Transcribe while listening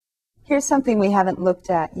Here's something we haven't looked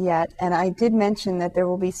at yet, and I did mention that there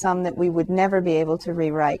will be some that we would never be able to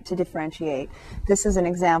rewrite to differentiate. This is an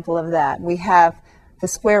example of that. We have the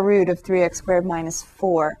square root of 3x squared minus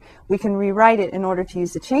 4. We can rewrite it in order to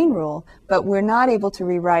use the chain rule, but we're not able to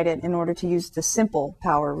rewrite it in order to use the simple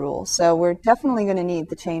power rule. So we're definitely going to need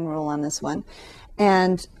the chain rule on this one.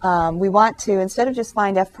 And we want to, instead of just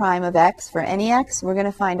find f prime of x for any x, we're going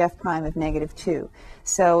to find f prime of negative 2.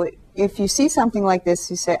 So if you see something like this,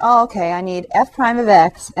 you say, oh, okay, I need f prime of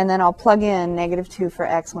x, and then I'll plug in negative 2 for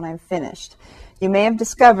x when I'm finished. You may have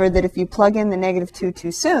discovered that if you plug in the negative 2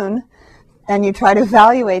 too soon, and you try to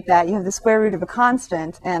evaluate that, you have the square root of a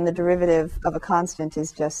constant, and the derivative of a constant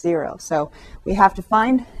is just 0. So we have to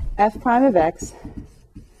find f prime of x,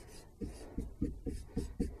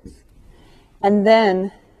 and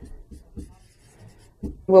then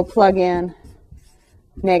we'll plug in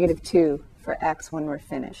negative 2 for x when we're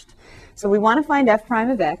finished. So we want to find f prime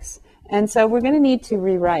of x, and so we're going to need to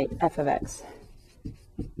rewrite f of x,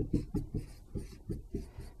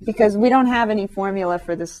 because we don't have any formula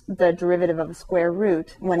for this, the derivative of a square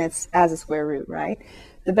root when it's as a square root, right?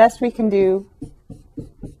 The best we can do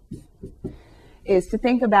is to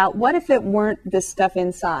think about, what if it weren't this stuff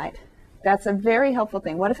inside? That's a very helpful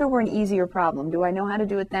thing. What if it were an easier problem? Do I know how to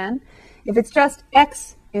do it then? If it's just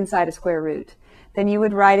x inside a square root, then you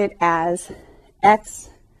would write it as x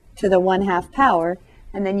to the 1/2 power,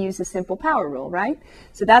 and then use the simple power rule, right?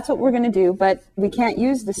 So that's what we're going to do, but we can't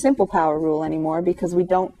use the simple power rule anymore because we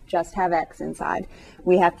don't just have x inside.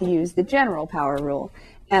 We have to use the general power rule.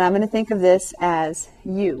 And I'm going to think of this as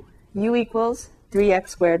u. u equals 3x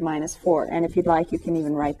squared minus 4. And if you'd like, you can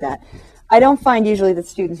even write that. I don't find usually that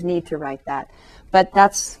students need to write that, but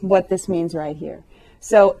that's what this means right here.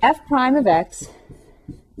 So f prime of x,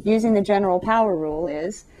 using the general power rule,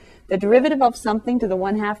 is the derivative of something to the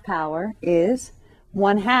 1/2 power is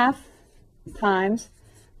 1/2 times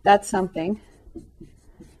that something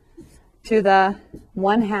to the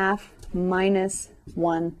 1/2 minus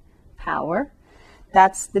 1 power.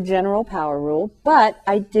 That's the general power rule, but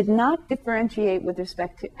I did not differentiate with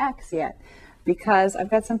respect to x yet because I've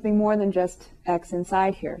got something more than just x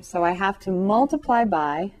inside here. So I have to multiply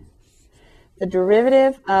by the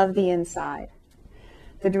derivative of the inside.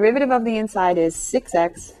 The derivative of the inside is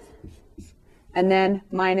 6x, and then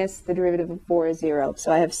minus the derivative of 4 is 0.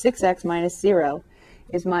 So I have 6x minus 0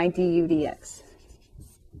 is my du dx.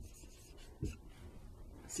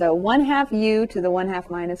 So 1/2 u to the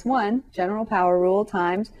 1/2 minus 1, general power rule,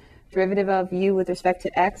 times derivative of u with respect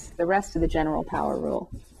to x, the rest of the general power rule.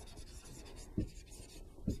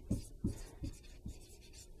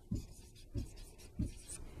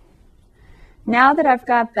 Now that I've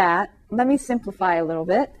got that, let me simplify a little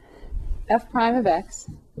bit. F prime of x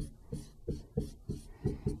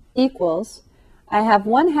equals, I have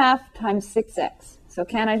 1/2 times 6x. So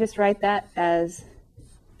can I just write that as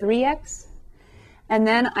 3x? And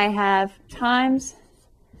then I have times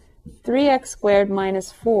 3x squared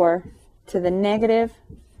minus 4 to the negative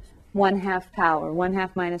 1/2 power,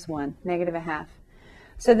 1/2 minus 1, negative 1/2.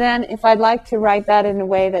 So then if I'd like to write that in a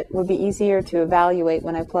way that would be easier to evaluate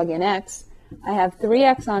when I plug in x, I have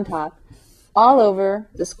 3x on top all over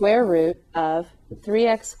the square root of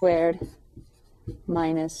 3x squared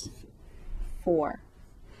minus 4.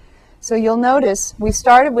 So you'll notice we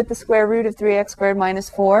started with the square root of 3x squared minus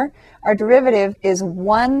 4. Our derivative is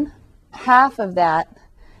 1/2 of that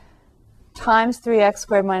times 3x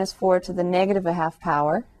squared minus 4 to the negative 1/2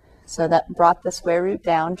 power. So that brought the square root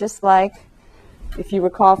down, just like, if you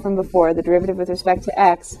recall from before, the derivative with respect to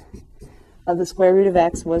x of the square root of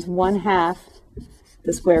x was 1/2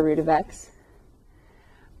 the square root of x.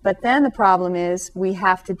 But then the problem is we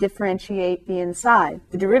have to differentiate the inside.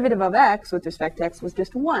 The derivative of x with respect to x was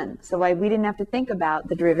just 1, so we didn't have to think about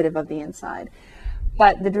the derivative of the inside.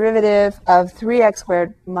 But the derivative of 3x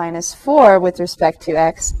squared minus 4 with respect to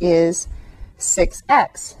x is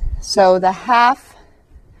 6x. So the half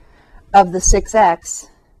of the 6x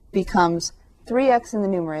becomes 3x in the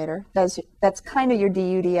numerator. That's kind of your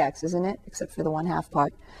du dx, isn't it? Except for the 1/2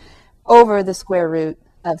 part. Over the square root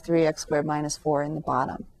of 3x squared minus 4 in the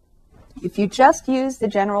bottom. If you just use the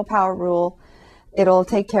general power rule, it'll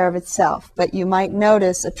take care of itself. But you might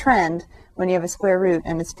notice a trend when you have a square root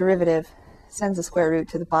and its derivative sends a square root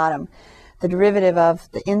to the bottom. The derivative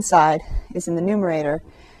of the inside is in the numerator,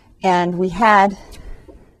 and we had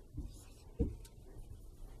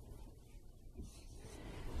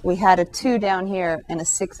a 2 down here and a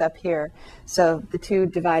 6 up here. So the 2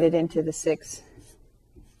 divided into the 6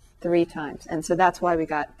 3 times. And so that's why we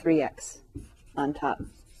got 3x on top.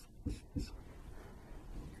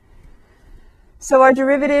 So our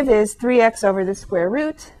derivative is 3x over the square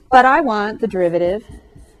root But I want the derivative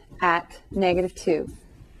at -2.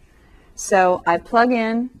 So I plug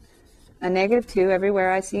in a -2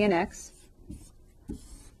 everywhere I see an x.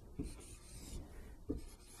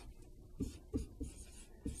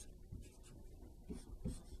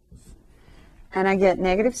 And I get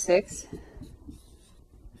 -6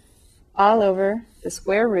 all over the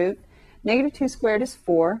square root. -2 squared is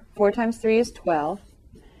 4. 4 times 3 is 12.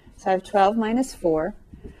 So I have 12 minus 4.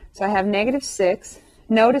 So I have -6.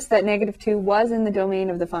 Notice that -2 was in the domain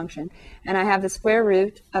of the function. And I have the square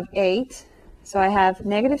root of 8. So I have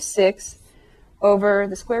 -6 over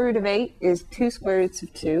the square root of 8 is 2 square roots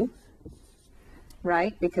of 2.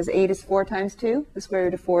 Right? Because 8 is 4 times 2. The square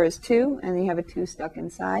root of 4 is 2. And you have a 2 stuck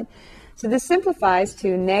inside. So this simplifies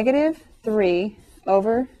to -3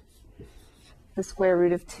 over the square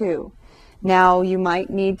root of 2. Now you might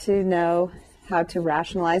need to know how to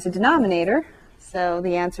rationalize a denominator. So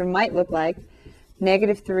the answer might look like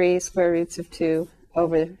 -3 square roots of 2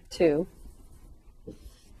 over 2.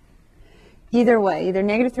 Either way, either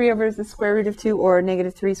 -3 over the square root of 2 or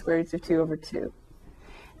 -3 square roots of 2 over 2.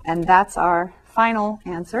 And that's our final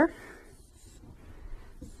answer.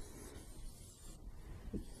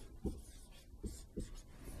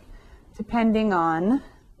 Depending on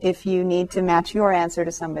if you need to match your answer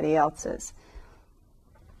to somebody else's.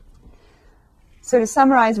 So to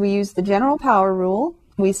summarize, we used the general power rule,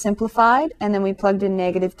 we simplified, and then we plugged in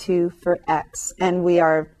 -2 for x. And we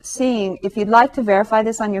are seeing, if you'd like to verify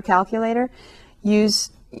this on your calculator,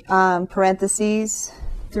 use parentheses,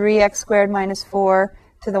 3x squared minus 4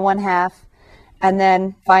 to the 1/2, and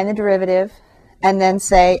then find the derivative, and then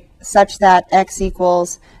say such that x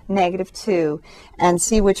equals -2, and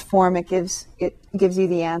see which form it gives you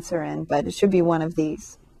the answer in, but it should be one of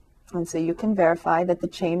these. And so you can verify that the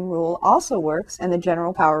chain rule also works, and the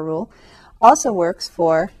general power rule also works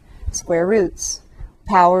for square roots,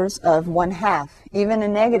 powers of 1/2, even a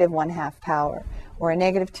 -1/2 power, or a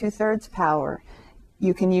 -2/3 power.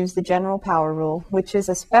 You can use the general power rule, which is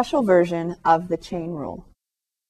a special version of the chain rule.